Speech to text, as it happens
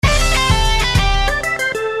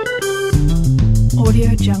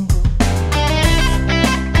Audio Jungle.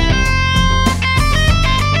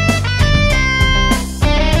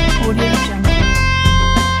 Audio Jungle.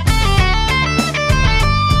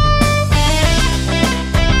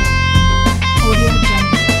 Audio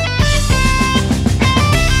Jungle.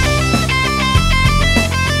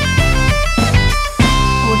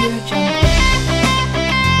 Audio Jungle.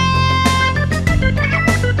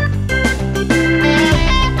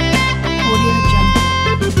 Audio Jungle.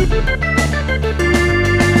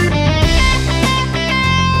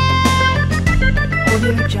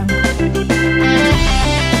 Audio Jungle.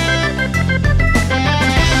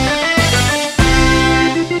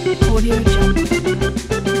 Audio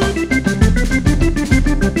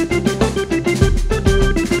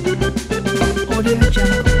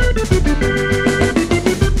Jungle.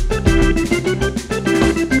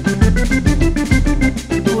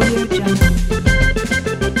 Audio Jungle.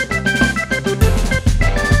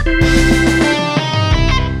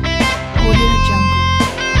 Audio Jungle.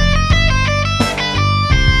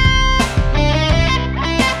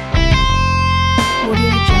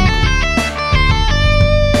 Audio Jungle.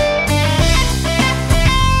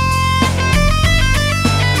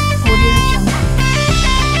 Audio Jungle.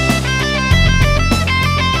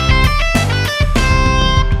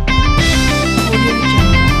 Audio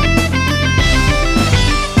Jungle.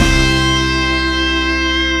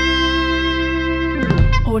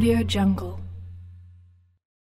 Audio Jungle.